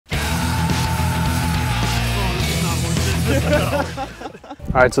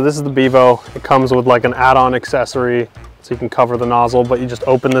All right, so this is the Bevo. It comes with like an add-on accessory so you can cover the nozzle, but you just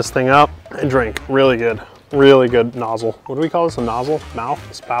open this thing up and drink. Really good. Really good nozzle. What do we call this? A nozzle?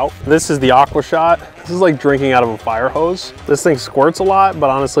 Mouth? Spout? This is the AquaShot. This is like drinking out of a fire hose. This thing squirts a lot, but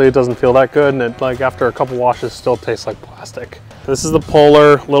honestly it doesn't feel that good, and it, like, after a couple washes, still tastes like plastic. This is the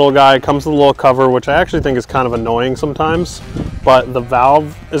Polar little guy. It comes with a little cover, which I actually think is kind of annoying sometimes, but the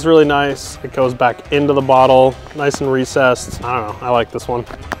valve is really nice. It goes back into the bottle, nice and recessed. I don't know, I like this one.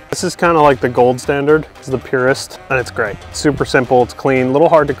 This is kind of like the gold standard. It's the Purist, and it's great. It's super simple, it's clean. A little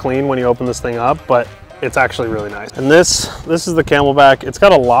hard to clean when you open this thing up, but it's actually really nice. And this is the CamelBak. It's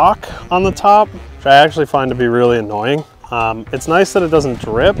got a lock on the top, which I actually find to be really annoying. It's nice that it doesn't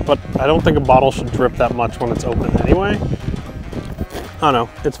drip, but I don't think a bottle should drip that much when it's open anyway. I don't know,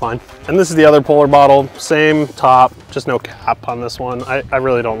 it's fine. And this is the other Polar bottle, same top, just no cap on this one. I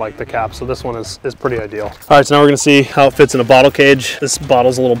really don't like the cap, so this one is pretty ideal. All right, so now we're gonna see how it fits in a bottle cage. This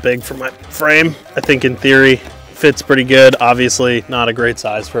bottle's a little big for my frame. I think in theory, fits pretty good. Obviously not a great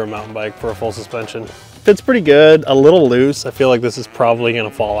size for a mountain bike for a full suspension. Fits pretty good, a little loose. I feel like this is probably gonna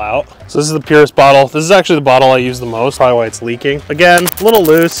fall out. So this is the Purist bottle. This is actually the bottle I use the most, probably why it's leaking. Again, a little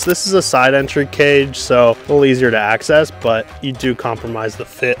loose. This is a side entry cage, so a little easier to access, but you do compromise the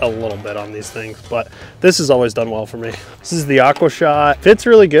fit a little bit on these things. But this has always done well for me. This is the AquaShot. Fits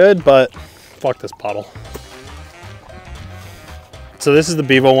really good, but fuck this bottle. So this is the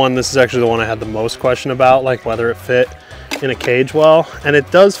Bevo one. This is actually the one I had the most question about, like whether it fit in a cage well, and it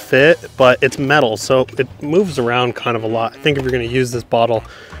does fit, but it's metal, so it moves around kind of a lot. I think if you're gonna use this bottle,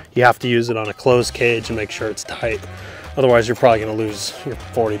 you have to use it on a closed cage and make sure it's tight. Otherwise, you're probably gonna lose your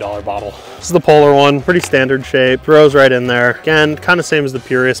 $40 bottle. This is the Polar one, pretty standard shape, throws right in there. Again, kind of same as the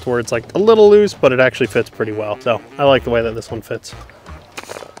Purist, where it's like a little loose, but it actually fits pretty well. So I like the way that this one fits.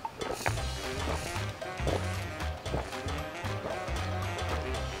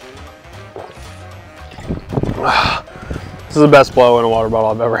 This is the best blow in a water bottle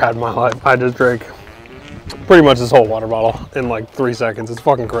I've ever had in my life. I just drank pretty much this whole water bottle in like 3 seconds. It's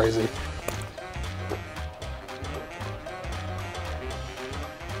fucking crazy.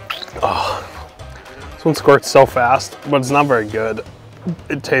 Oh, this one squirts so fast, but it's not very good.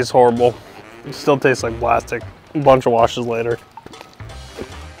 It tastes horrible. It still tastes like plastic a bunch of washes later.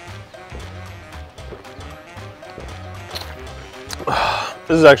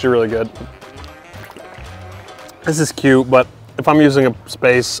 This is actually really good. This is cute, but if I'm using a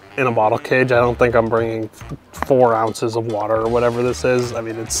space in a bottle cage, I don't think I'm bringing 4 ounces of water or whatever this is. I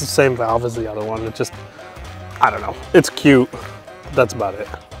mean, it's the same valve as the other one. It just, I don't know. It's cute, but that's about it.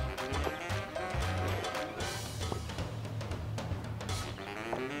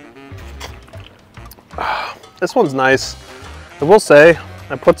 This one's nice. I will say,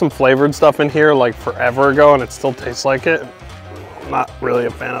 I put some flavored stuff in here like forever ago and it still tastes like it. I'm not really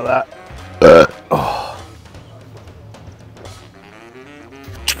a fan of that. Oh.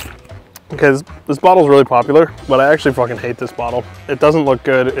 Okay, this bottle's really popular, but I actually fucking hate this bottle. It doesn't look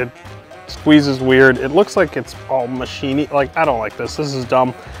good. It squeezes weird. It looks like it's all machine-y. Like, I don't like this. This is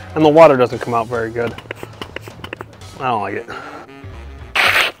dumb. And the water doesn't come out very good. I don't like it.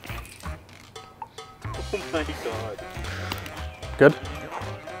 Oh my God. Good?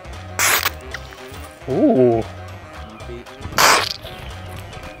 Ooh.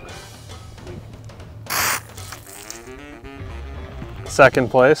 Second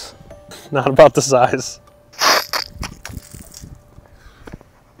place. Not about the size.